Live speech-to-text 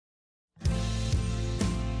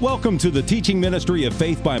Welcome to the teaching ministry of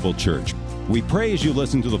Faith Bible Church. We pray as you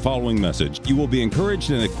listen to the following message, you will be encouraged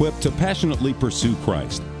and equipped to passionately pursue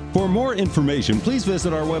Christ. For more information, please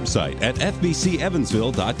visit our website at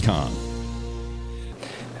fbcevansville.com.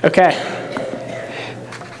 Okay.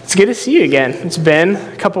 It's good to see you again. It's been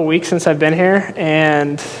a couple weeks since I've been here,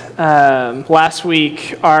 and last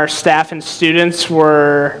week our staff and students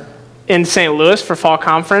were in St. Louis for fall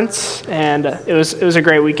conference, and it was a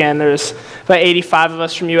great weekend. There was about 85 of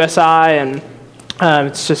us from USI, and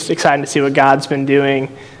it's just exciting to see what God's been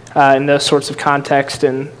doing in those sorts of contexts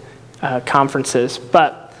and conferences.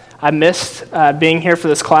 But I missed being here for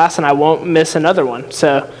this class, and I won't miss another one.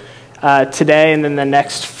 So today and then the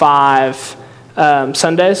next 5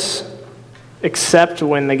 Sundays, except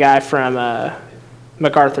when the guy from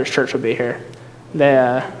MacArthur's church will be here.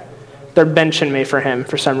 They're benching me for him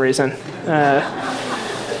for some reason.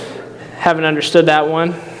 Haven't understood that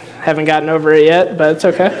one. Haven't gotten over it yet, but it's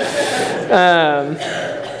okay.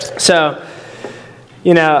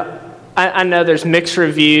 I know there's mixed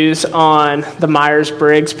reviews on the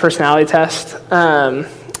Myers-Briggs personality test,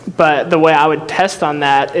 but the way I would test on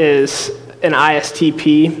that is an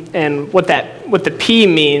ISTP, and what the P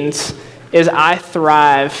means is I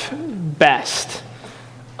thrive best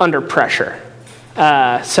under pressure.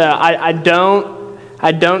 So I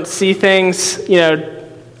don't see things,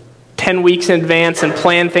 10 weeks in advance and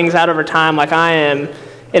plan things out over time. Like I am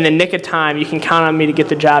in the nick of time, you can count on me to get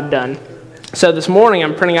the job done. So this morning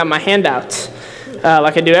I'm printing out my handouts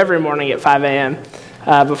like I do every morning at 5 a.m.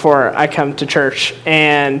 Before I come to church.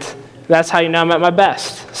 And that's how you know I'm at my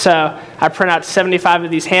best. So I print out 75 of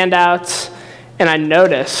these handouts, and I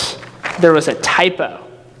notice there was a typo.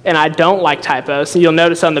 And I don't like typos. So you'll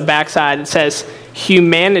notice on the backside it says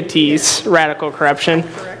humanities radical corruption.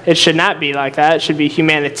 It should not be like that. It should be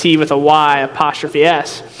humanity with a Y apostrophe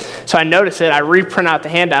S. So I noticed it. I reprint out the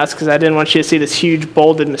handouts because I didn't want you to see this huge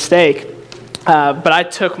bolded mistake. But I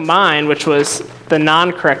took mine, which was the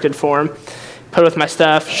non-corrected form, put it with my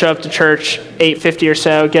stuff, show up to church, 8:50 or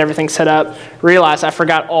so, get everything set up, realized I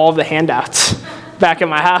forgot all of the handouts back at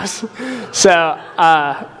my house. So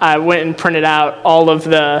I went and printed out all of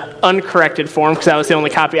the uncorrected form because that was the only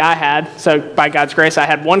copy I had. So by God's grace, I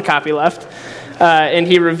had one copy left. And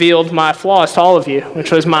he revealed my flaws to all of you,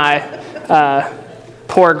 which was my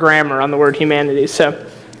poor grammar on the word humanities. So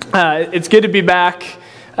it's good to be back.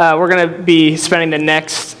 We're going to be spending the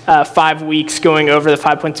next 5 weeks going over the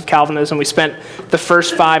 5 points of Calvinism. We spent the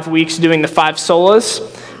first 5 weeks doing the 5 solas.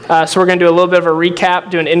 So we're going to do a little bit of a recap,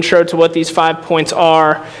 do an intro to what these 5 points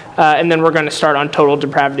are, and then we're going to start on total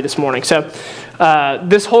depravity this morning. So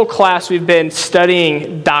this whole class we've been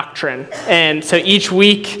studying doctrine. And so each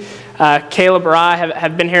week, Caleb or I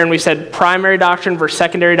have been here and we said primary doctrine versus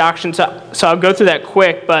secondary doctrine. So I'll go through that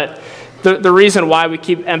quick, but the reason why we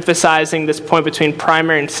keep emphasizing this point between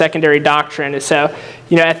primary and secondary doctrine is so,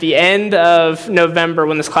 at the end of November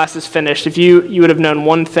when this class is finished, if you would have known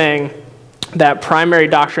one thing, that primary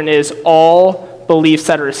doctrine is all beliefs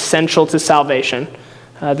that are essential to salvation.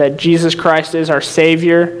 That Jesus Christ is our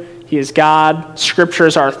Savior, He is God, Scripture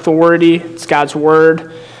is our authority, it's God's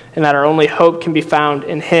Word, and that our only hope can be found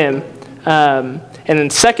in Him. And then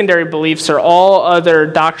secondary beliefs are all other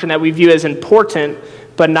doctrine that we view as important,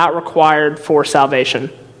 but not required for salvation.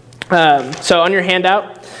 So on your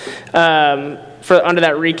handout, under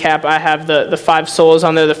that recap, I have the 5 solas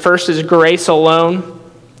on there. The first is grace alone.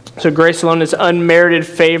 So grace alone is unmerited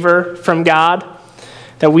favor from God,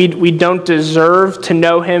 that we don't deserve to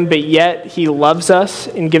know Him, but yet He loves us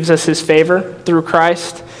and gives us His favor through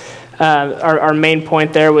Christ. Our main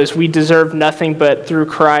point there was we deserve nothing, but through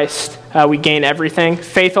Christ we gain everything.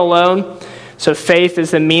 Faith alone. So faith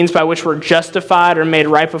is the means by which we're justified or made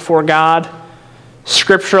right before God.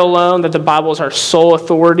 Scripture alone, that the Bible is our sole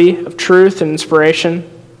authority of truth and inspiration.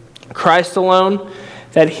 Christ alone,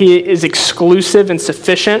 that He is exclusive and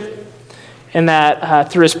sufficient, and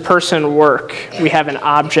that through His person and work, we have an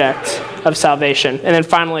object of salvation. And then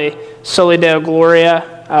finally, Soli Deo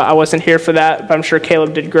Gloria. I wasn't here for that, but I'm sure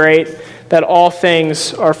Caleb did great, that all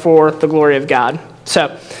things are for the glory of God.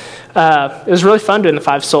 So it was really fun doing the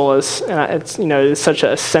 5 solas. It's such an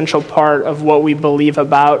essential part of what we believe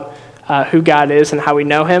about who God is and how we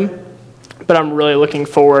know Him. But I'm really looking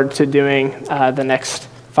forward to doing the next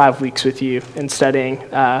 5 weeks with you and studying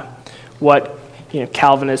what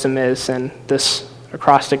Calvinism is and this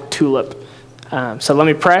acrostic tulip. So let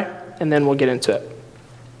me pray, and then we'll get into it.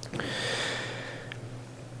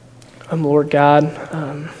 Lord God,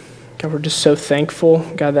 God, we're just so thankful,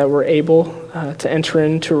 God, that we're able to enter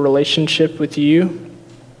into a relationship with you.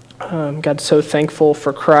 God, so thankful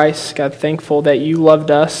for Christ. God, thankful that you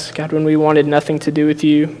loved us. God, when we wanted nothing to do with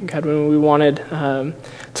you. God, when we wanted to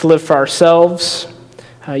live for ourselves,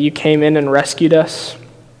 you came in and rescued us.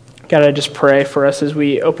 God, I just pray for us as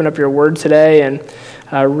we open up your word today and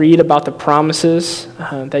read about the promises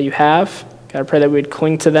that you have. God, I pray that we would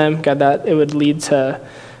cling to them. God, that it would lead to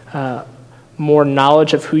more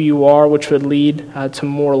knowledge of who you are, which would lead to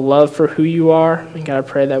more love for who you are. And God, I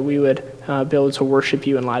pray that we would be able to worship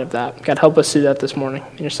you in light of that. God, help us do that this morning.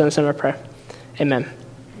 In your son's name I pray. Amen.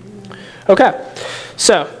 Okay,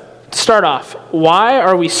 so to start off, why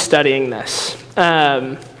are we studying this?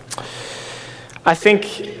 I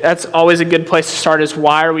think that's always a good place to start, is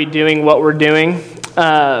why are we doing what we're doing?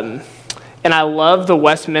 And I love the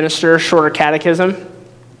Westminster Shorter Catechism.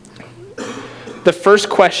 The first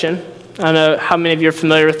question, I don't know how many of you are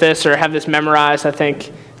familiar with this or have this memorized. I think,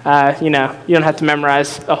 you don't have to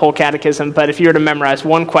memorize a whole catechism, but if you were to memorize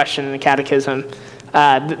one question in the catechism,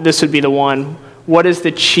 this would be the one. What is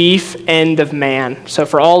the chief end of man? So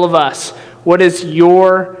for all of us, what is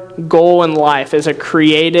your goal in life as a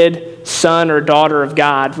created son or daughter of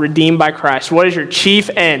God, redeemed by Christ? What is your chief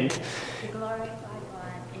end?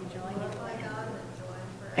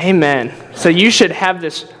 Amen. So you should have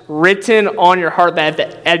this written on your heart that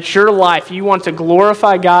at your life you want to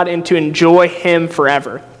glorify God and to enjoy him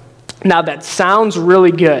forever. Now that sounds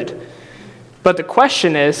really good, but the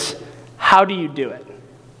question is, how do you do it?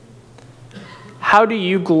 How do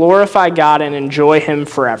you glorify God and enjoy him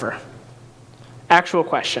forever? Actual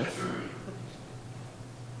question.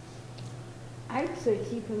 I'd say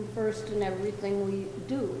keep him first in everything we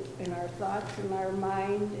do, in our thoughts, in our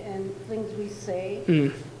mind, and things we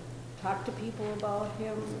say. Talk to people about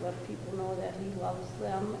him, let people know that he loves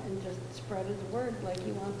them, and just spread his word like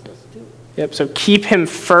he wants us to. Yep, so keep him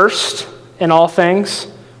first in all things.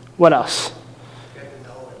 What else?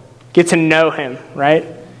 Get to know him, right?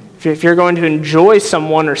 If you're going to enjoy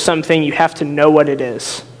someone or something, you have to know what it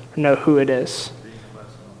is, or know who it is. Being a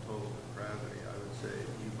lesson on total depravity, I would say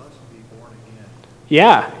you must be born again.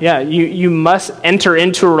 Yeah, you must enter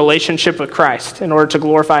into a relationship with Christ in order to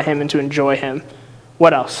glorify him and to enjoy him.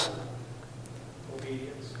 What else?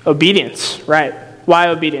 Obedience, right. Why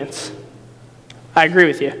obedience? I agree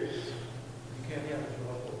with you. You can't have a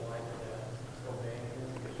joyful life without obeying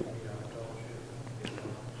him.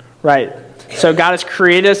 Right. So God has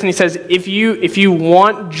created us, and he says, if you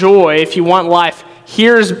want joy, if you want life,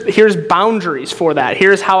 here's boundaries for that.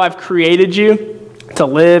 Here's how I've created you to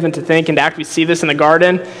live and to think and to act. We see this in the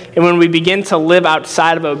garden. And when we begin to live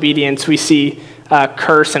outside of obedience, we see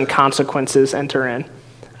curse and consequences enter in,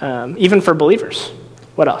 even for believers.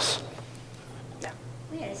 What else? Yeah.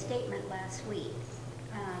 We had a statement last week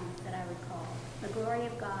that I recall. The glory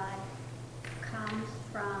of God comes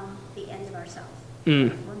from the end of ourselves.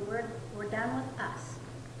 When we're done with us,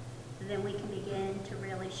 then we can begin to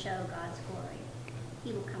really show God's glory.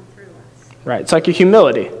 He will come through us. Right. It's like a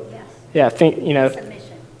humility. Yes. Yeah.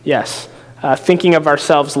 Submission. Yes. Thinking of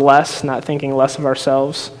ourselves less, not thinking less of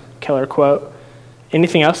ourselves. Killer quote.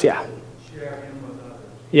 Anything else? Yeah.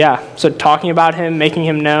 Yeah, so talking about him, making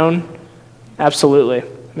him known, absolutely.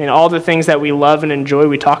 I mean, all the things that we love and enjoy,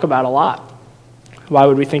 we talk about a lot. Why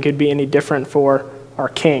would we think it'd be any different for our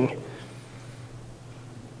King?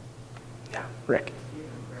 Yeah, Rick.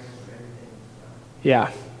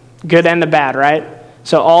 Yeah, good and the bad, right?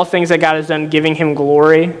 So all things that God has done, giving him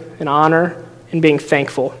glory and honor and being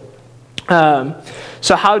thankful.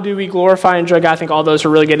 So how do we glorify and enjoy God? I think all those are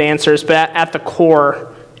really good answers, but at the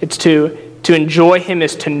core, it's to enjoy him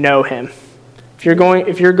is to know him. If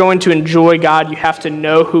you're going to enjoy God, you have to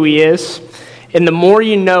know who he is. And the more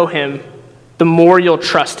you know him, the more you'll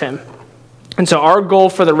trust him. And so our goal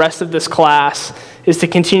for the rest of this class is to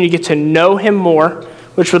continue to get to know him more,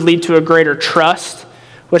 which would lead to a greater trust,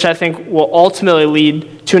 which I think will ultimately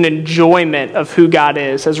lead to an enjoyment of who God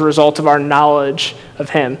is as a result of our knowledge of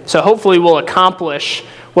him. So hopefully we'll accomplish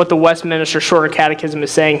what the Westminster Shorter Catechism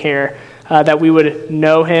is saying here, that we would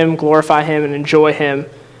know him, glorify him, and enjoy him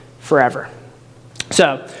forever.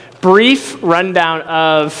 So, brief rundown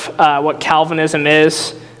of what Calvinism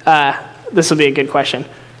is. This will be a good question.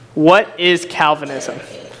 What is Calvinism?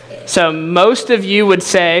 So, most of you would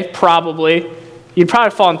say, you'd probably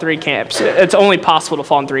fall in three camps. It's only possible to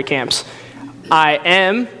fall in three camps. I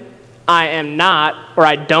am not, or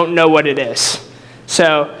I don't know what it is.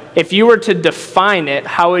 So, if you were to define it,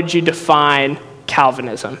 how would you define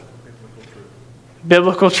Calvinism?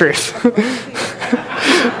 Biblical truth.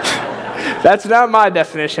 That's not my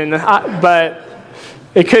definition, but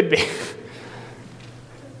it could be.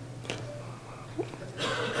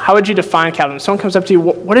 How would you define Calvinism? Someone comes up to you,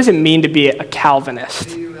 what does it mean to be a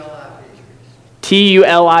Calvinist? C-U-L-I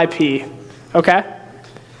Tulip. Okay?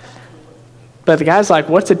 But the guy's like,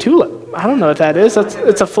 what's a tulip? I don't know what that is.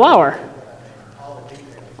 It's a flower.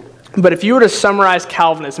 But if you were to summarize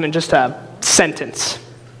Calvinism in just a sentence.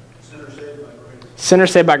 Sinner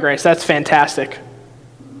saved by grace. That's fantastic.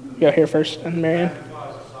 You go here first, and Marianne.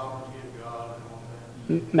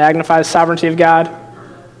 Magnify the sovereignty of God.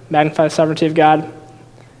 Magnify the sovereignty of God.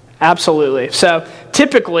 Absolutely. So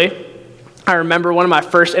typically, I remember one of my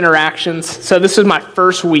first interactions. So this was my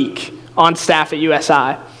first week on staff at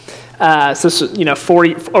USI. So this was,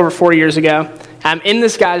 over 40 years ago. I'm in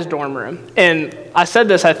this guy's dorm room. And I said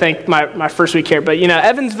this, I think, my first week here. But,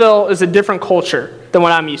 Evansville is a different culture than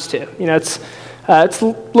what I'm used to. It's a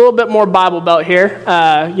little bit more Bible Belt here.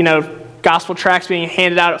 Gospel tracts being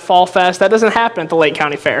handed out at Fall Fest. That doesn't happen at the Lake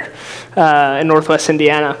County Fair in Northwest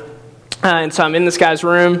Indiana. And so I'm in this guy's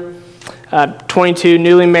room, 22,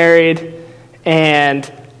 newly married,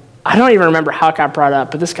 and I don't even remember how it got brought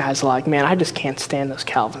up, but this guy's like, man, I just can't stand those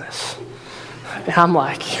Calvinists. And I'm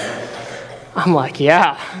like,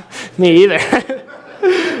 yeah, me either.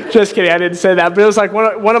 Just kidding, I didn't say that. But it was like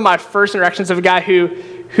one of my first interactions of a guy who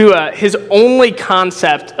his only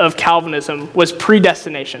concept of Calvinism was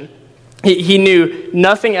predestination. He knew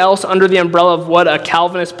nothing else under the umbrella of what a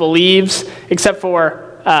Calvinist believes, except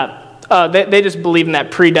for they just believe in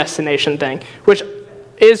that predestination thing, which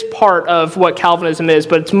is part of what Calvinism is,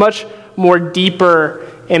 but it's much more deeper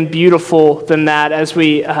and beautiful than that. As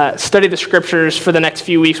we study the scriptures for the next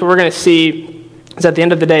few weeks, what we're going to see is at the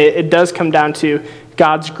end of the day, it does come down to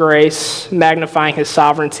God's grace, magnifying his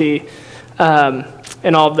sovereignty,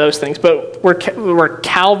 and all of those things. But where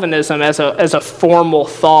Calvinism as a formal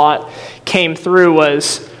thought came through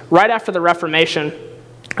was right after the Reformation.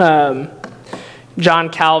 John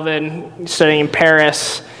Calvin, studying in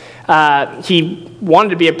Paris, he wanted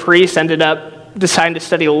to be a priest, ended up deciding to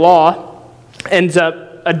study law, ends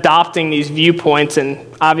up adopting these viewpoints. And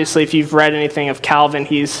obviously, if you've read anything of Calvin,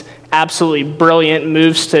 he's absolutely brilliant,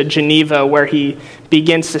 moves to Geneva where he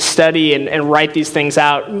begins to study and write these things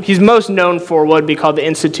out. He's most known for what would be called the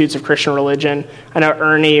Institutes of Christian Religion. I know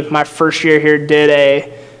Ernie, my first year here, did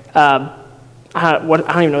I don't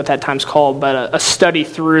even know what that time's called, but a study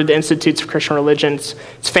through the Institutes of Christian Religion.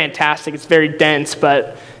 It's fantastic. It's very dense,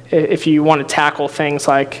 but if you want to tackle things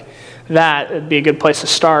like that, it'd be a good place to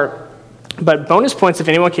start. But bonus points if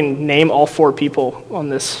anyone can name all four people on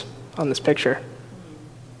this picture.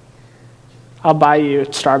 I'll buy you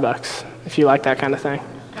Starbucks if you like that kind of thing.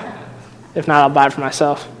 If not, I'll buy it for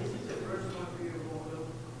myself.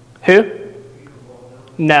 Who?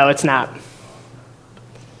 No, it's not.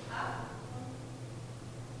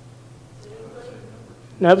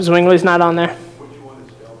 Nope, Zwingli's not on there.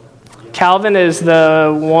 Calvin is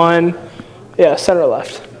the one, center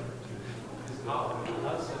left.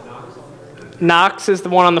 Knox is the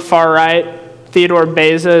one on the far right. Theodore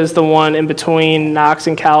Beza is the one in between Knox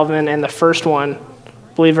and Calvin, and the first one,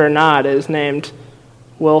 believe it or not, is named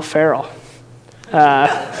Will Ferrell.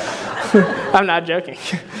 I'm not joking.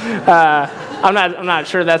 I'm not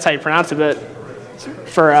sure that's how you pronounce it, but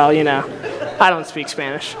Ferrell, I don't speak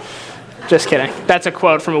Spanish. Just kidding. That's a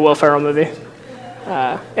quote from a Will Ferrell movie.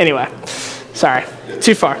 Anyway, sorry,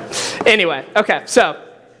 too far. Anyway, okay, so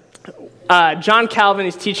John Calvin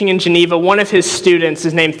is teaching in Geneva. One of his students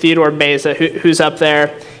is named Theodore Beza, who's up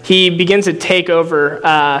there. He begins to take over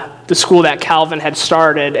the school that Calvin had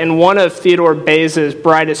started, and one of Theodore Beza's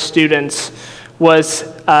brightest students was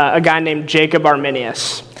a guy named Jacob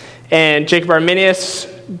Arminius. And Jacob Arminius,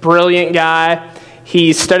 brilliant guy,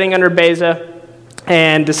 he's studying under Beza,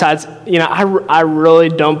 and decides, I really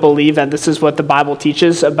don't believe that this is what the Bible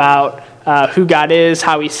teaches about who God is,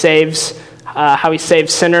 how he saves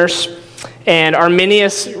sinners. And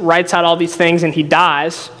Arminius writes out all these things and he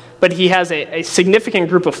dies, but he has a significant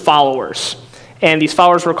group of followers. And these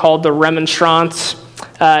followers were called the Remonstrants,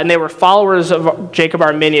 and they were followers of Jacob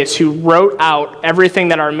Arminius who wrote out everything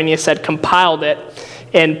that Arminius said, compiled it,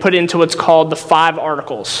 and put into what's called the 5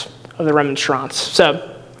 Articles of the Remonstrants. So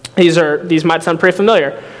these might sound pretty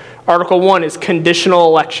familiar. Article 1 is conditional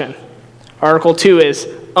election. Article 2 is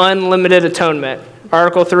unlimited atonement.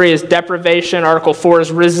 Article 3 is deprivation. Article 4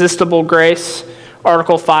 is resistible grace.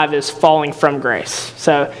 Article 5 is falling from grace.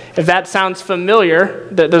 So if that sounds familiar,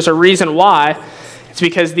 there's a reason why. It's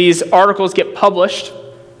because these articles get published,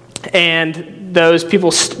 and those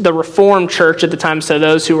people, the Reformed Church at the time, so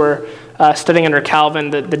those who were studying under Calvin,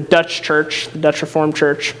 the Dutch Church, the Dutch Reformed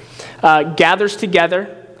Church, gathers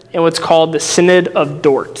together in what's called the Synod of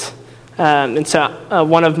Dort. And so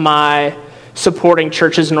one of my supporting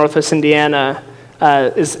churches in Northwest Indiana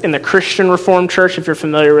is in the Christian Reformed Church, if you're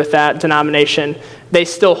familiar with that denomination. They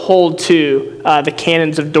still hold to the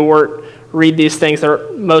canons of Dort, read these things.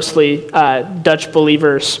 They're mostly Dutch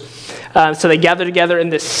believers. So they gather together in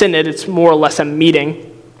this synod. It's more or less a meeting.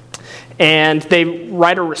 And they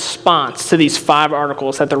write a response to these 5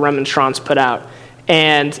 articles that the Remonstrants put out.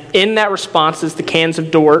 And in that response is the Canons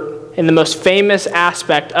of Dort. And the most famous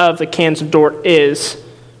aspect of the Canons of Dort is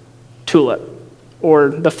TULIP, or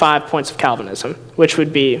the 5 points of Calvinism, which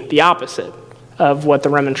would be the opposite of what the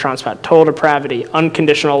Remonstrants about: total depravity,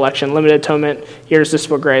 unconditional election, limited atonement,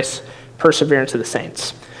 irresistible grace, perseverance of the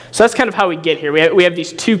saints. So that's kind of how we get here. We have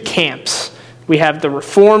these 2 camps. We have the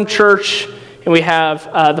Reformed Church, and we have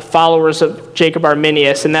the followers of Jacob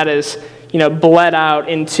Arminius, and that is, bled out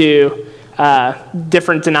into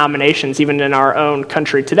different denominations, even in our own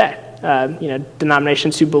country today.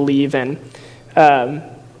 Denominations who believe in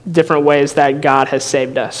different ways that God has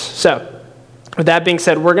saved us. So, with that being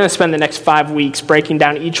said, we're going to spend the next 5 weeks breaking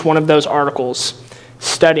down each one of those articles,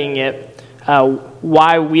 studying it,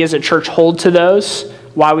 why we as a church hold to those,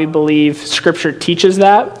 why we believe Scripture teaches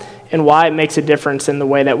that, and why it makes a difference in the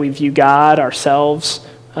way that we view God, ourselves,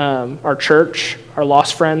 our church, our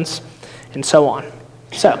lost friends, and so on.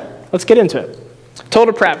 So, let's get into it.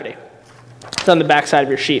 Total depravity. It's on the back side of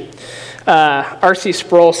your sheet. R.C.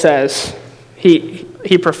 Sproul says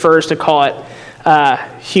he prefers to call it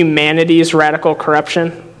humanity's radical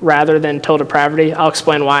corruption rather than total depravity. I'll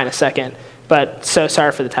explain why in a second, but so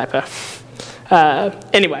sorry for the typo.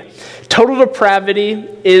 Anyway, total depravity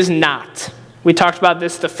is not. We talked about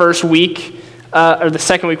this the first week, or the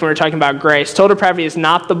second week when we were talking about grace. Total depravity is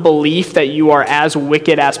not the belief that you are as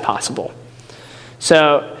wicked as possible.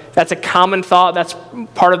 So that's a common thought. That's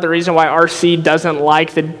part of the reason why RC doesn't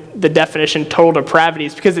like the definition total depravity,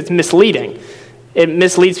 is because it's misleading. It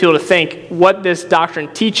misleads people to think what this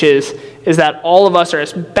doctrine teaches is that all of us are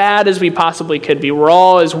as bad as we possibly could be. We're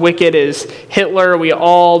all as wicked as Hitler. We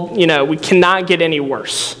all, we cannot get any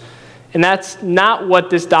worse. And that's not what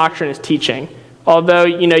this doctrine is teaching. Although,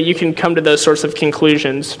 you can come to those sorts of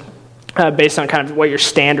conclusions based on kind of what your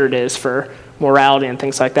standard is for morality and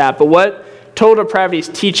things like that. But what total depravity is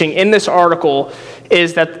teaching in this article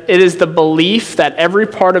is that it is the belief that every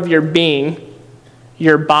part of your being,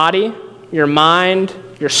 your body, your mind,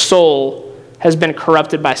 your soul, has been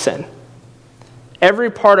corrupted by sin. Every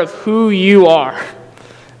part of who you are,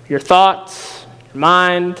 your thoughts, your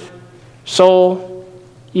mind, soul,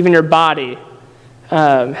 even your body,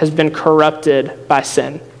 has been corrupted by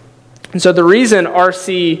sin. And so the reason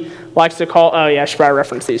R.C. likes to call, I should probably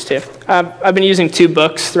reference these two. I've been using 2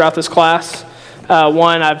 books throughout this class.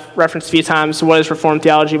 One I've referenced a few times, What is Reformed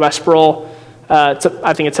Theology by Sproul.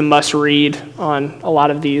 I think it's a must-read on a lot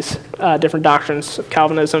of these different doctrines of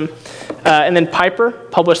Calvinism. And then Piper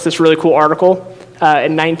published this really cool article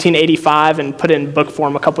in 1985 and put it in book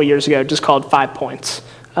form a couple years ago, just called 5 Points,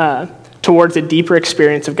 towards a deeper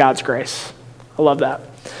experience of God's grace. I love that.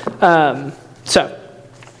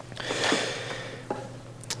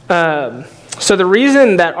 So the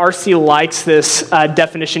reason that R.C. likes this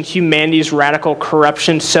definition, humanity's radical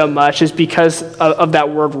corruption, so much is because of that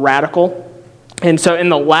word radical. And so in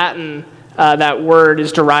the Latin, that word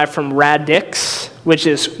is derived from radix,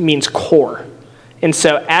 which means core. And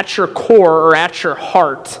so at your core, or at your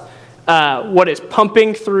heart, what is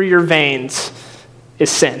pumping through your veins is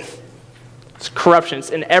sin. It's corruption.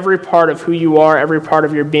 It's in every part of who you are, every part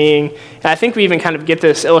of your being. And I think we even kind of get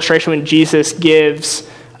this illustration when Jesus gives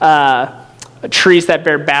trees that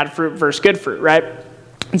bear bad fruit versus good fruit, right?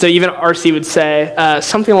 And so even R.C. would say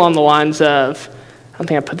something along the lines of, I don't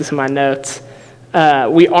think I put this in my notes,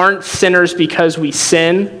 we aren't sinners because we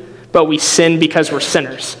sin, but we sin because we're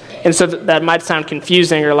sinners. And so that might sound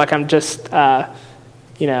confusing, or like I'm just,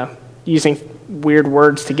 using weird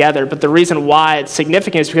words together. But the reason why it's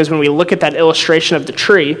significant is because when we look at that illustration of the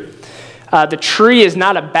tree is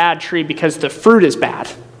not a bad tree because the fruit is bad.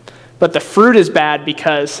 But the fruit is bad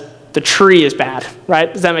because the tree is bad,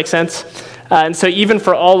 right? Does that make sense? And so even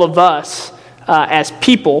for all of us as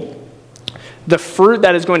people, the fruit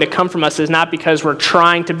that is going to come from us is not because we're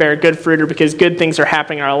trying to bear good fruit or because good things are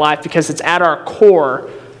happening in our life, because it's at our core,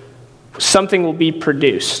 something will be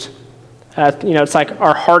produced. It's like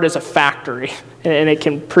our heart is a factory, and it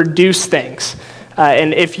can produce things.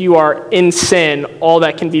 And if you are in sin, all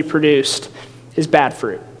that can be produced is bad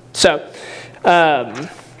fruit. So,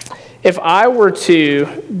 if I were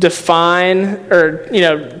to define, or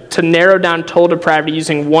to narrow down total depravity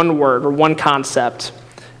using one word or one concept,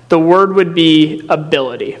 the word would be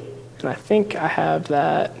ability. And I think I have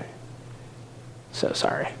that. So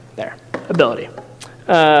sorry. There. Ability.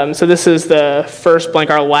 So this is the first blank,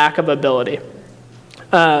 our lack of ability.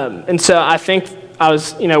 And so I think I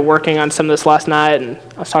was, working on some of this last night, and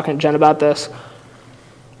I was talking to Jen about this.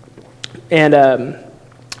 And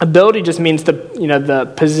ability just means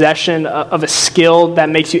the possession of a skill that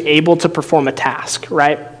makes you able to perform a task,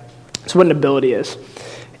 right? That's what an ability is.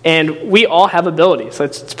 And we all have abilities.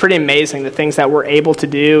 It's pretty amazing the things that we're able to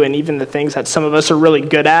do, and even the things that some of us are really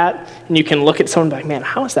good at. And you can look at someone and be like, man,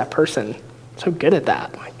 how is that person so good at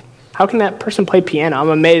that? Like, how can that person play piano? I'm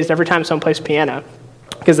amazed every time someone plays piano.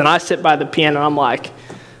 Because then I sit by the piano and I'm like,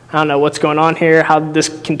 I don't know what's going on here, how this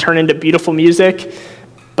can turn into beautiful music.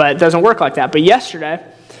 But it doesn't work like that. But yesterday,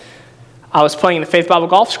 I was playing the Faith Bible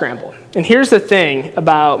Golf Scramble. And here's the thing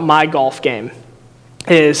about my golf game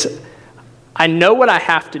is I know what I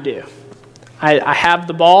have to do. I have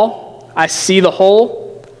the ball. I see the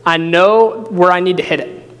hole. I know where I need to hit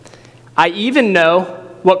it. I even know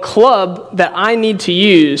what club that I need to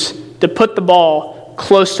use to put the ball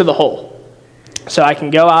close to the hole. So I can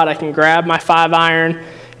go out, I can grab my 5-iron,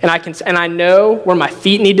 and I know where my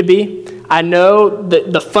feet need to be. I know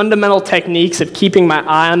the fundamental techniques of keeping my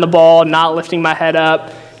eye on the ball, not lifting my head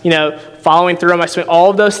up, following through on my swing, all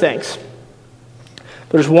of those things.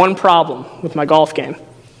 There's one problem with my golf game,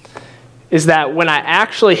 is that when I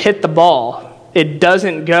actually hit the ball, it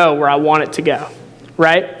doesn't go where I want it to go,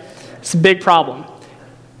 right? It's a big problem.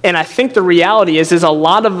 And I think the reality is a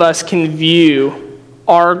lot of us can view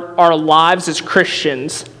our lives as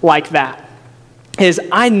Christians like that. Is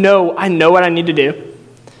I know what I need to do.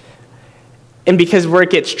 And because where it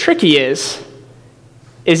gets tricky is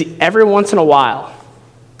every once in a while,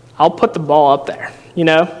 I'll put the ball up there,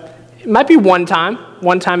 It might be one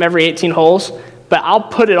time every 18 holes, but I'll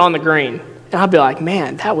put it on the green. And I'll be like,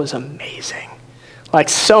 man, that was amazing. Like,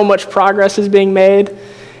 so much progress is being made.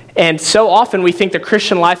 And so often we think the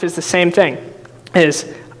Christian life is the same thing.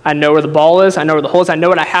 Is I know where the ball is, I know where the hole is, I know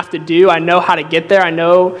what I have to do, I know how to get there, I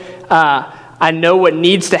know what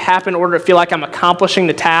needs to happen in order to feel like I'm accomplishing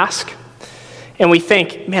the task. And we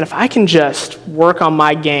think, man, if I can just work on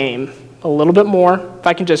my game a little bit more, if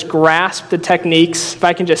I can just grasp the techniques, if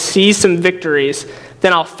I can just see some victories,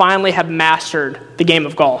 then I'll finally have mastered the game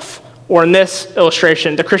of golf. Or in this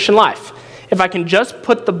illustration, the Christian life. If I can just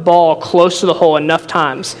put the ball close to the hole enough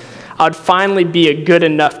times, I would finally be a good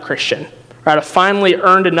enough Christian. Right? I've finally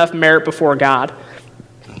earned enough merit before God.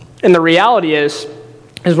 And the reality is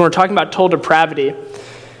when we're talking about total depravity,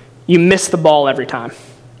 you miss the ball every time.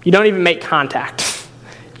 You don't even make contact.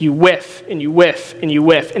 You whiff, and you whiff, and you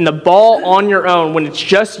whiff. And the ball on your own, when it's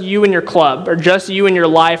just you and your club, or just you and your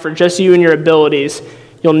life, or just you and your abilities,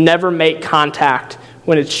 you'll never make contact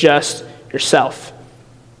when it's just yourself.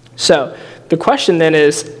 So the question then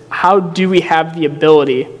is, how do we have the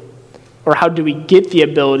ability, or how do we get the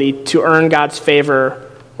ability to earn God's favor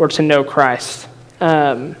or to know Christ?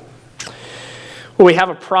 Well, we have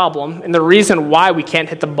a problem, and the reason why we can't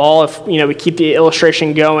hit the ball if we keep the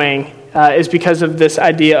illustration going is because of this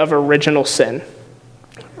idea of original sin.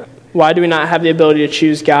 Why do we not have the ability to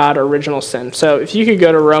choose God or original sin? So if you could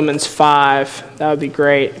go to Romans 5, that would be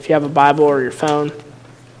great, if you have a Bible or your phone.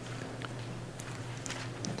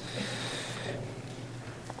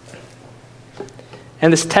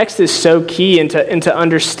 And this text is so key into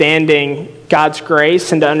understanding God's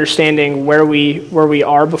grace and to understanding where we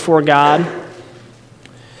are before God.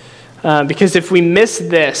 Because if we miss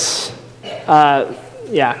this,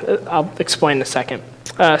 I'll explain in a second.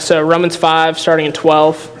 So Romans 5, starting in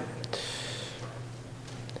 12.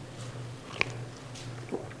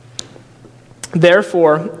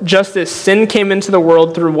 Therefore, just as sin came into the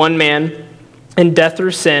world through one man, and death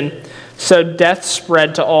through sin, so death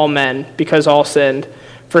spread to all men, because all sinned.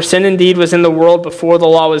 For sin indeed was in the world before the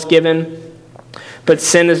law was given, but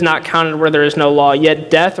sin is not counted where there is no law. Yet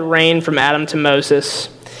death reigned from Adam to Moses,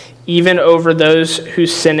 even over those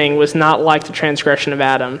whose sinning was not like the transgression of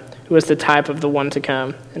Adam, who was the type of the one to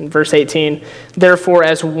come. In verse 18, therefore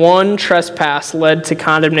as one trespass led to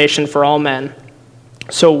condemnation for all men,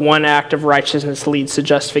 so one act of righteousness leads to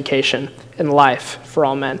justification and life for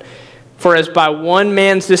all men. For as by one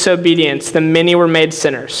man's disobedience the many were made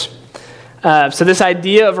sinners. So this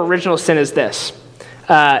idea of original sin is this.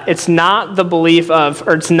 It's not the belief of,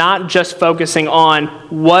 or it's not just focusing on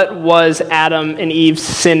what was Adam and Eve's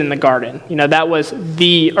sin in the garden. That was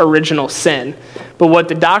the original sin. But what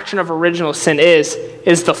the doctrine of original sin is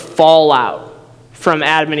the fallout from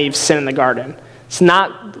Adam and Eve's sin in the garden. It's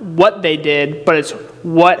not what they did, but it's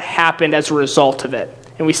what happened as a result of it.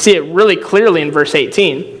 And we see it really clearly in verse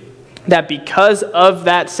 18, that because of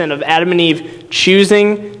that sin of Adam and Eve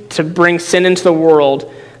choosing to bring sin into the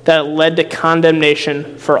world, that it led to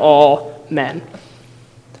condemnation for all men.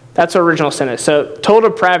 That's what original sin is. So total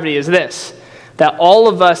depravity is this, that all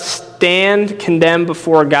of us stand condemned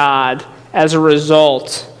before God as a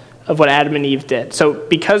result of what Adam and Eve did. So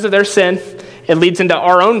because of their sin, it leads into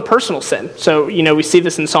our own personal sin. So, we see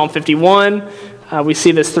this in Psalm 51. We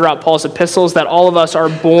see this throughout Paul's epistles, that all of us are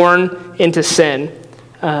born into sin.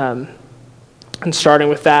 And starting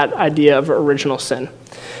with that idea of original sin.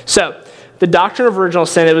 So, the doctrine of original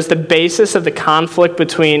sin, it was the basis of the conflict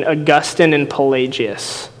between Augustine and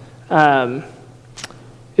Pelagius.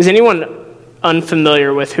 Is anyone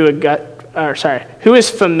unfamiliar with who is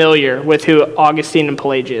familiar with who Augustine and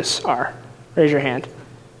Pelagius are? Raise your hand.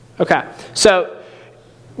 Okay, so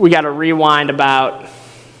we got to rewind about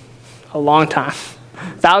a long time,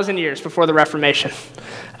 1,000 years before the Reformation.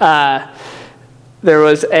 There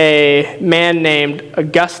was a man named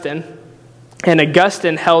Augustine, and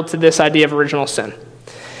Augustine held to this idea of original sin.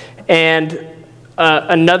 And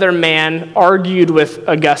another man argued with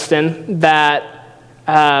Augustine that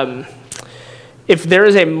if there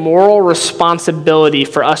is a moral responsibility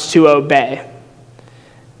for us to obey,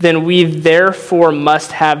 then we therefore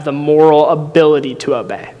must have the moral ability to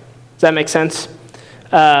obey. Does that make sense?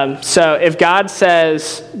 So if God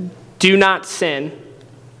says, do not sin,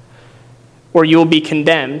 or you will be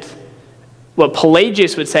condemned, what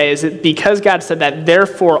Pelagius would say is that because God said that,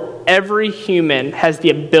 therefore every human has the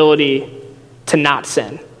ability to not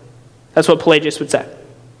sin. That's what Pelagius would say.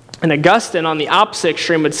 And Augustine, on the opposite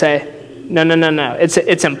extreme, would say, no.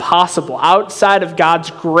 It's impossible. Outside of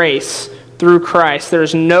God's grace through Christ,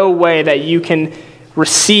 there's no way that you can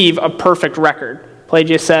receive a perfect record.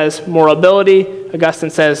 Pelagius says moral ability. Augustine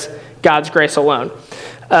says God's grace alone.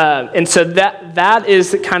 And so that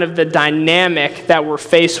is kind of the dynamic that we're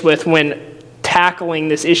faced with when tackling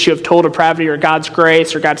this issue of total depravity or God's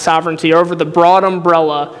grace or God's sovereignty over the broad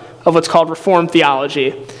umbrella of what's called Reformed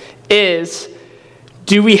theology is,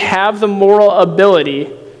 do we have the moral ability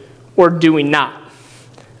or do we not?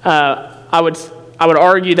 I would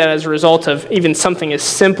argue that as a result of even something as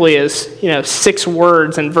simply as 6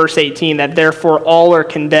 words in verse 18, that therefore all are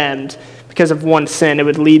condemned because of one sin, it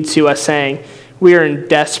would lead to us saying we are in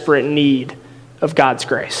desperate need of God's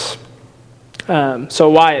grace. So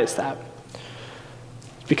why is that?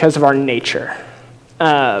 Because of our nature.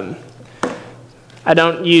 I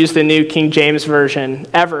don't use the New King James Version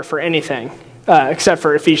ever for anything except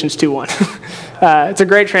for Ephesians 2:1. It's a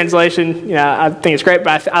great translation. I think it's great,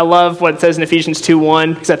 but I love what it says in Ephesians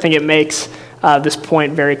 2:1 because I think it makes this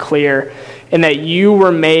point very clear, in that you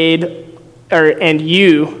were made,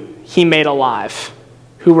 he made alive,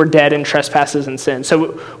 who were dead in trespasses and sins.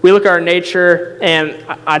 So we look at our nature, and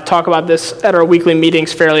I talk about this at our weekly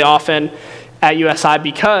meetings fairly often at USI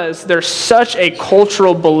because there's such a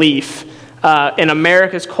cultural belief in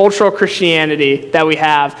America's cultural Christianity that we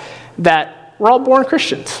have, that we're all born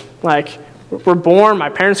Christians. Like, we're born, my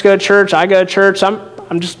parents go to church, I go to church,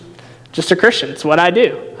 I'm just a Christian. It's what I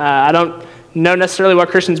do. I don't know necessarily what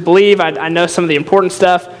Christians believe. I know some of the important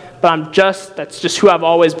stuff, but that's just who I've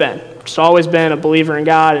always been. Just always been a believer in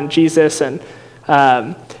God and Jesus. And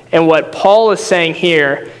what Paul is saying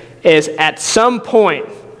here is, at some point,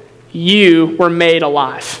 you were made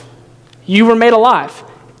alive. You were made alive.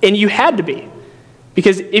 And you had to be.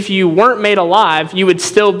 Because if you weren't made alive, you would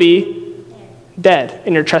still be dead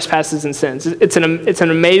in your trespasses and sins. It's an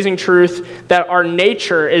amazing truth that our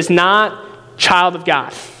nature is not child of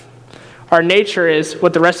God. Our nature is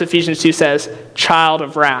what the rest of Ephesians 2 says, child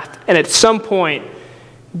of wrath. And at some point,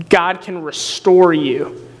 God can restore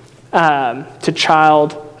you to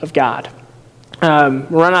child of God. We're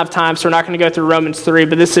running out of time, so we're not going to go through Romans 3,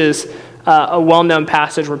 but this is a well-known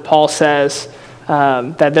passage where Paul says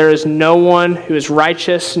that there is no one who is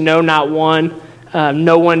righteous, no, not one.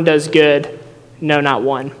 No one does good, no, not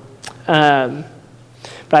one. But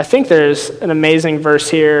I think there's an amazing verse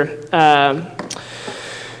here.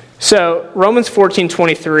 So Romans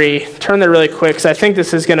 14:23, turn there really quick, because I think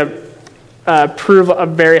this is going to prove a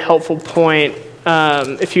very helpful point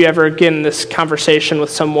if you ever get in this conversation with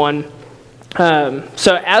someone.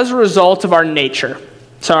 So as a result of our nature,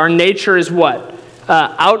 so our nature is what?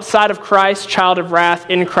 Outside of Christ, child of wrath,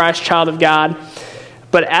 in Christ, child of God.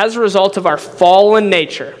 But as a result of our fallen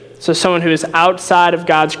nature, so someone who is outside of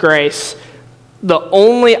God's grace, the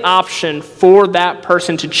only option for that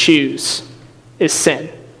person to choose is sin.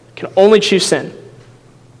 You can only choose sin.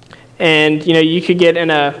 And, you could get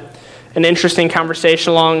in an interesting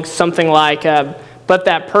conversation along something like, but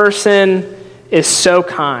that person is so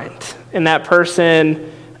kind, and that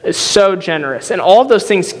person is so generous. And all of those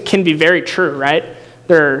things can be very true, right?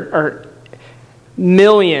 There are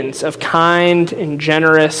millions of kind and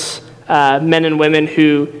generous men and women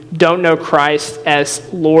who don't know Christ as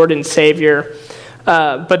Lord and Savior.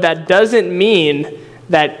 But that doesn't mean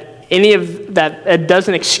that it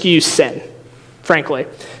doesn't excuse sin, frankly.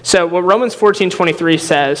 So what Romans 14:23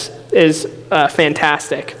 says is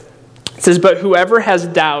fantastic. It says, "But whoever has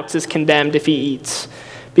doubts is condemned if he eats,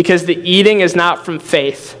 because the eating is not from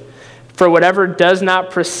faith. For whatever does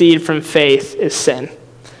not proceed from faith is sin."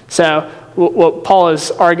 So what Paul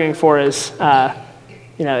is arguing for is,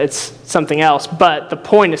 it's something else, but the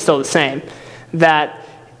point is still the same, that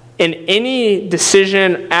in any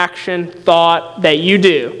decision, action, thought that you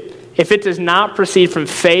do, if it does not proceed from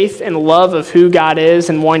faith and love of who God is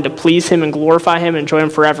and wanting to please him and glorify him and enjoy him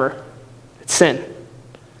forever, it's sin.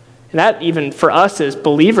 And that, even for us as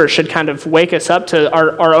believers, should kind of wake us up to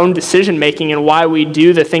our own decision-making and why we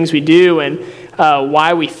do the things we do and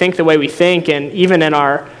why we think the way we think. And even in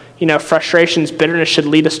our frustrations, bitterness should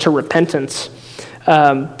lead us to repentance.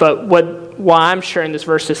 But why I'm sharing this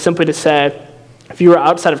verse is simply to say, if you are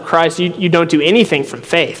outside of Christ, you don't do anything from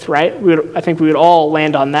faith, right? I think we would all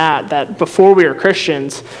land on that before we were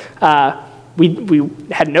Christians, we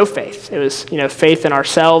had no faith. It was, faith in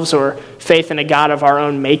ourselves or faith in a God of our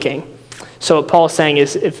own making. So what Paul is saying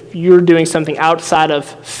is, if you're doing something outside of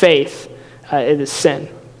faith, it is sin.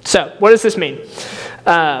 So what does this mean?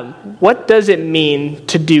 What does it mean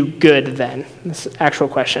to do good then? This is the actual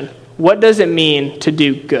question. What does it mean to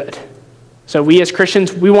do good? So we as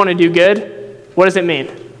Christians, we want to do good. What does it mean?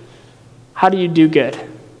 How do you do good?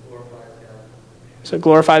 Glorifies God. So it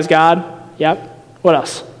glorifies God. Yep. What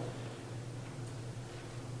else?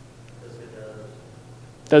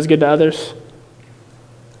 Does good to others.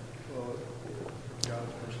 Well, from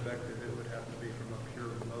God's perspective, it would have to be from a pure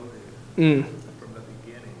motive, from the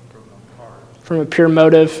beginning, from the heart. From a pure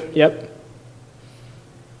motive. Yep.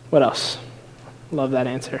 What else? Love that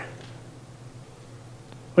answer.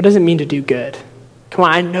 What does it mean to do good? Come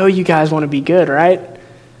on, I know you guys want to be good, right?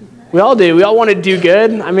 We all do. We all want to do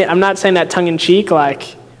good. I mean, I'm not saying that tongue-in-cheek.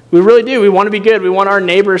 Like, we really do. We want to be good. We want our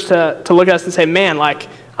neighbors to look at us and say, man, like,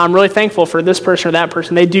 I'm really thankful for this person or that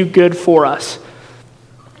person. They do good for us.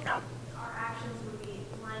 Our actions would be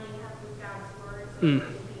lining up with God's word, so it would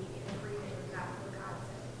be in agreement with what God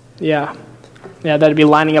says. Yeah, that'd be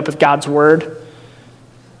lining up with God's word.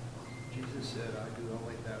 Jesus said, I do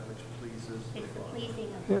only that which pleases the It's the Father. pleasing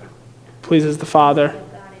of Pleases the Father. God in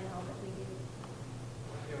all that we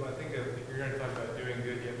do. I think if you're going to talk about doing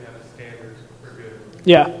good, you have to have a standard for good.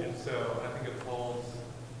 Yeah. And so I think of Paul's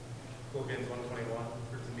Philippians 1:21,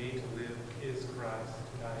 for to me to live is Christ,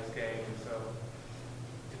 not his gain. And so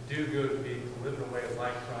to do good would be to live in a way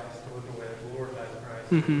like Christ, to live in a way that glorifies Christ,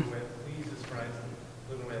 to live in a way that pleases Christ, and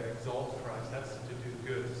live in a way that exalts Christ. That's to do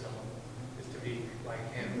good to someone, is to be like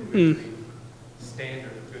him, which is the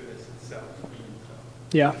standard of goodness itself. So.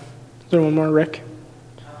 Yeah. Is there one more, Rick?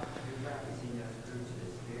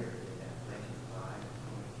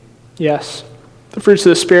 Yes. The fruits of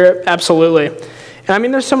the Spirit, absolutely. And I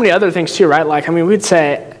mean, there's so many other things too, right? Like, I mean, we'd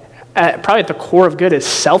say probably at the core of good is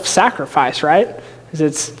self-sacrifice, right? Because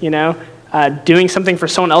it's, doing something for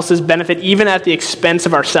someone else's benefit, even at the expense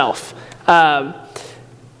of ourselves. But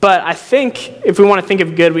I think if we want to think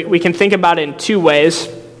of good, we can think about it in two ways.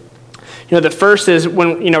 The first is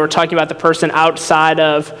when, we're talking about the person outside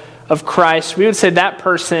of Christ, we would say that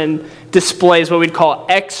person displays what we'd call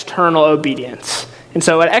external obedience. And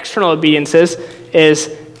so what external obedience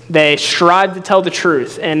is they strive to tell the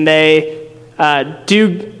truth and they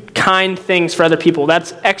do kind things for other people.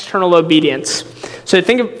 That's external obedience. So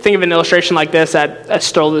think of an illustration like this. I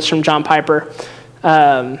stole this from John Piper.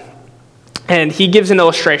 And he gives an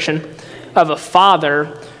illustration of a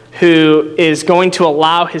father who is going to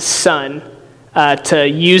allow his son to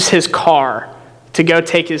use his car to go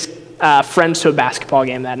take his friends to a basketball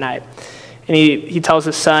game that night. And he tells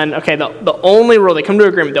his son, okay, the only rule, they come to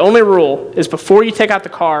agreement, the only rule is before you take out the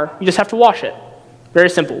car, you just have to wash it. Very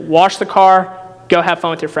simple. Wash the car, go have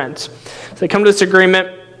fun with your friends. So they come to this agreement,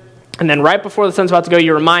 and then right before the son's about to go,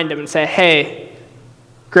 you remind him and say, hey,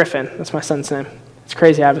 Griffin, that's my son's name. It's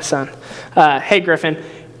crazy I have a son. Hey, Griffin,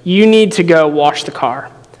 you need to go wash the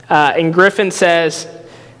car. And Griffin says,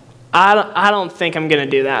 I don't think I'm going to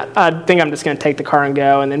do that. I think I'm just going to take the car and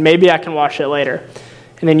go, and then maybe I can wash it later.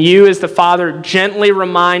 And then you, as the father, gently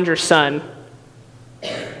remind your son,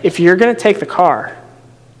 if you're going to take the car,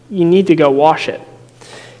 you need to go wash it.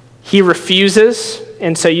 He refuses,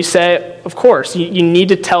 and so you say, of course, you need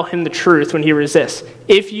to tell him the truth when he resists.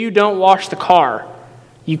 If you don't wash the car,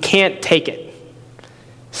 you can't take it.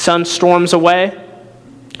 Son storms away.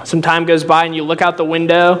 Some time goes by, and you look out the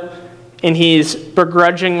window, and he's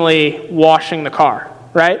begrudgingly washing the car,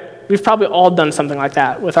 right? We've probably all done something like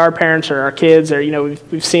that with our parents or our kids, or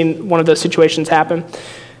we've seen one of those situations happen.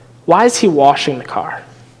 why is he washing the car?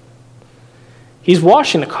 He's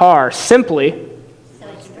washing the car simply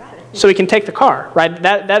so he can take the car, right?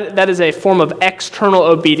 That is a form of external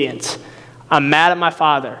obedience. I'm mad at my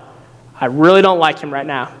father. I really don't like him right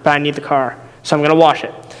now, but I need the car, so I'm going to wash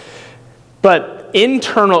it. But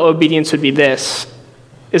internal obedience would be this,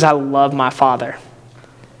 is I love my father.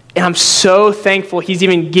 And I'm so thankful he's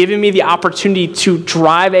even given me the opportunity to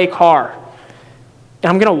drive a car. And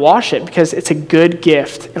I'm going to wash it because it's a good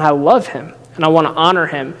gift, and I love him, and I want to honor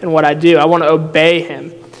him in what I do. I want to obey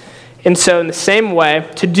him. And so in the same way,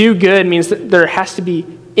 to do good means that there has to be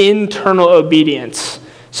internal obedience.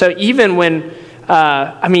 So even when, you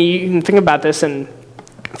can think about this in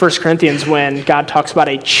 1 Corinthians when God talks about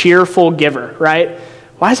a cheerful giver, right?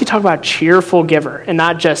 Why does he talk about cheerful giver and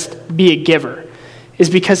not just be a giver? Is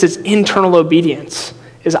because it's internal obedience.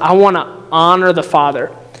 Is I want to honor the Father.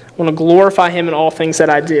 I want to glorify him in all things that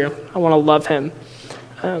I do. I want to love him. Makes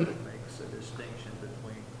a distinction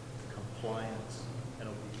between compliance and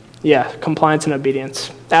obedience. Yeah, compliance and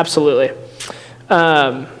obedience. Absolutely.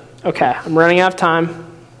 Okay, I'm running out of time.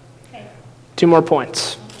 2 more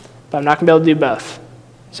points. But I'm not going to be able to do both.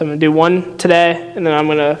 So I'm going to do one today, and then I'm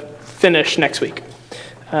going to finish next week.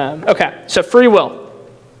 Okay, so free will.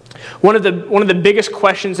 One of the biggest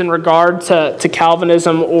questions in regard to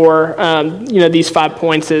Calvinism or these 5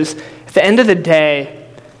 points is, at the end of the day,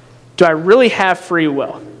 do I really have free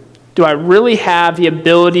will? Do I really have the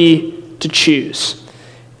ability to choose?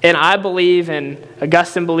 And I believe, and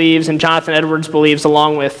Augustine believes, and Jonathan Edwards believes,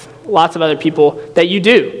 along with lots of other people, that you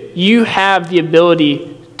do. You have the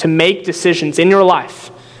ability to make decisions in your life.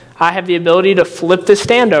 I have the ability to flip this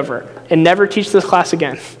stand over and never teach this class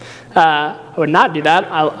again. I would not do that.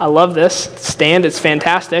 I love this stand. It's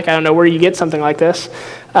fantastic. I don't know where you get something like this,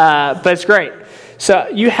 but it's great. So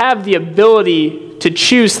you have the ability to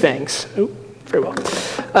choose things. Ooh, very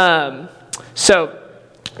well. So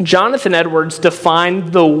Jonathan Edwards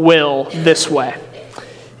defined the will this way.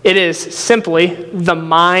 It is simply the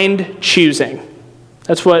mind choosing.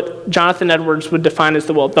 That's what Jonathan Edwards would define as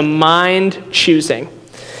the will, the mind choosing.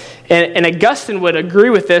 And Augustine would agree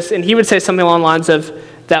with this, and he would say something along the lines of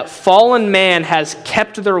that fallen man has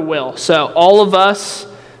kept their will. So all of us,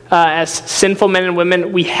 as sinful men and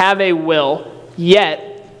women, we have a will,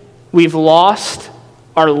 yet we've lost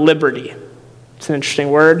our liberty. It's an interesting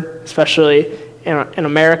word, especially in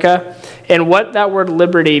America. And what that word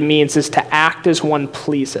liberty means is to act as one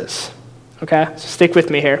pleases. Okay? So stick with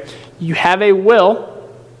me here. You have a will,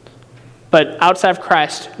 but outside of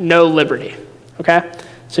Christ, no liberty. Okay?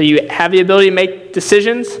 So you have the ability to make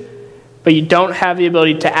decisions, but you don't have the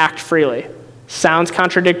ability to act freely. Sounds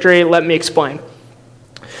contradictory. Let me explain.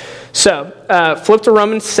 So flip to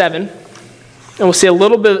Romans 7, and we'll see a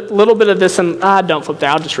little bit of this. Don't flip there.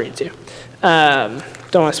 I'll just read it to you.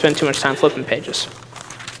 Don't want to spend too much time flipping pages.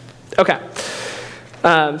 Okay.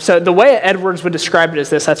 So the way Edwards would describe it is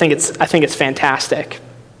this. I think it's fantastic.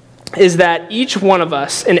 Is that each one of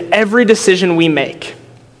us, in every decision we make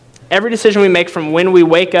from when we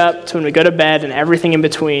wake up to when we go to bed and everything in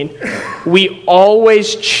between, we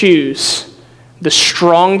always choose the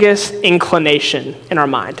strongest inclination in our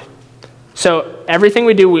mind. So everything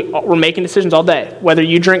we do, we're making decisions all day, whether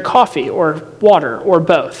you drink coffee or water or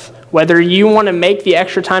both, whether you want to make the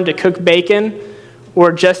extra time to cook bacon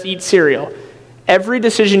or just eat cereal. Every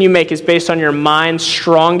decision you make is based on your mind's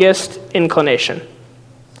strongest inclination.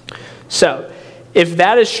 So if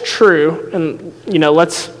that is true, and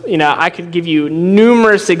I could give you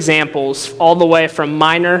numerous examples, all the way from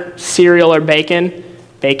minor cereal or bacon.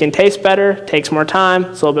 Bacon tastes better, takes more time,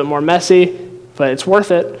 it's a little bit more messy, but it's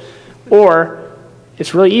worth it. Or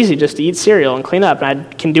it's really easy just to eat cereal and clean up, and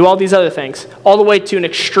I can do all these other things. All the way to an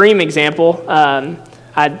extreme example.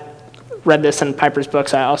 I read this in Piper's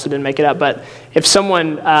books. I also didn't make it up, but if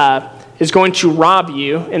someone is going to rob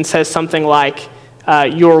you and says something like,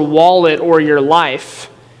 your wallet or your life,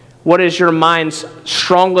 what is your mind's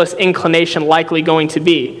strongest inclination likely going to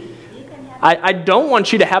be? I don't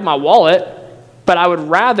want you to have my wallet, but I would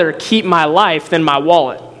rather keep my life than my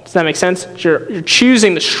wallet. Does that make sense? You're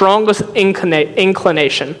choosing the strongest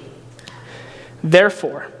inclination.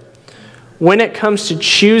 Therefore, when it comes to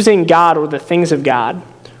choosing God or the things of God,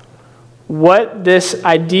 what this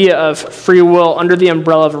idea of free will under the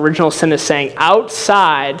umbrella of original sin is saying,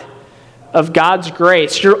 outside of God's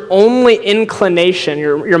grace, your only inclination,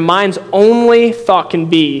 your mind's only thought can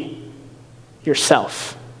be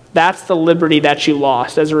yourself. That's the liberty that you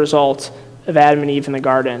lost as a result of Adam and Eve in the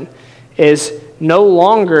garden, is no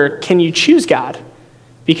longer can you choose God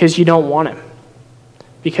because you don't want him.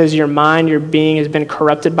 Because your mind, your being has been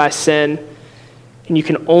corrupted by sin, and you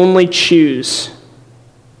can only choose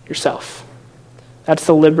yourself. That's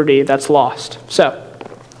the liberty that's lost. So,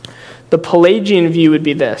 the Pelagian view would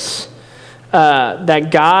be this,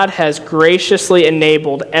 that God has graciously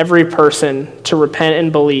enabled every person to repent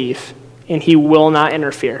and believe, and he will not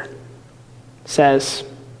interfere. Says,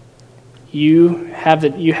 you have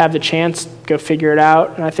the chance, go figure it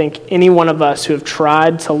out. And I think any one of us who have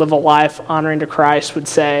tried to live a life honoring to Christ would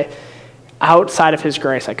say, outside of his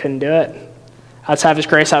grace, I couldn't do it. Outside of his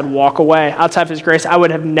grace, I would walk away. Outside of his grace, I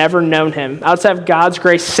would have never known him. Outside of God's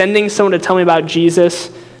grace, sending someone to tell me about Jesus,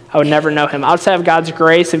 I would never know him. Outside of God's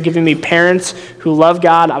grace of giving me parents who love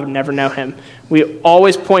God, I would never know him. We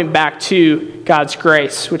always point back to God's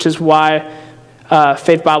grace, which is why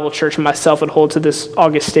Faith Bible Church and myself would hold to this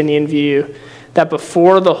Augustinian view, that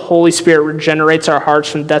before the Holy Spirit regenerates our hearts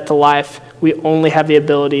from death to life, we only have the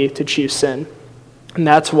ability to choose sin. And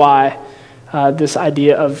that's why this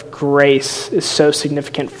idea of grace is so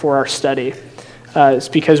significant for our study. It's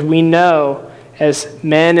because we know as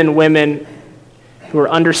men and women who are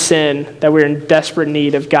under sin that we're in desperate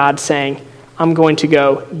need of God saying, I'm going to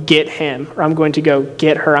go get him, or I'm going to go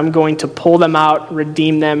get her. I'm going to pull them out,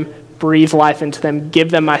 redeem them, breathe life into them, give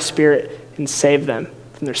them my Spirit, and save them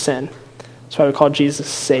from their sin. That's why we call Jesus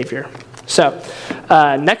Savior. So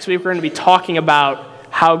next week we're going to be talking about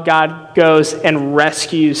how God goes and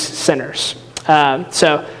rescues sinners.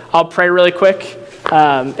 So I'll pray really quick,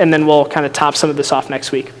 and then we'll kind of top some of this off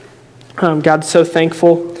next week. God, so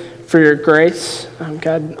thankful for your grace.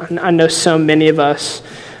 God, I know so many of us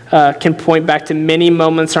can point back to many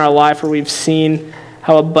moments in our life where we've seen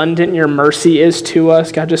how abundant your mercy is to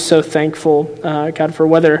us. God, just so thankful, God, for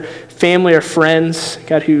whether family or friends,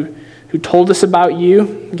 God, who told us about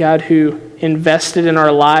you, God, who invested in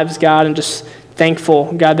our lives, God, and just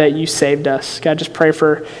thankful, God, that you saved us. God, just pray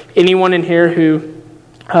for anyone in here who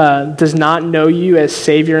does not know you as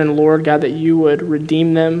Savior and Lord, God, that you would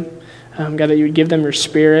redeem them, God, that you would give them your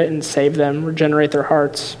Spirit and save them, regenerate their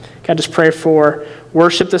hearts. God, just pray for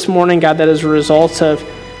worship this morning, God, that as a result of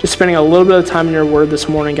just spending a little bit of time in your word this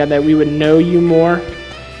morning, God, that we would know you more,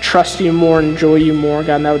 trust you more, enjoy you more,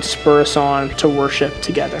 God, and that would spur us on to worship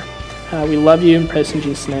together. We love you and praise in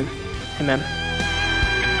Jesus' name. Amen.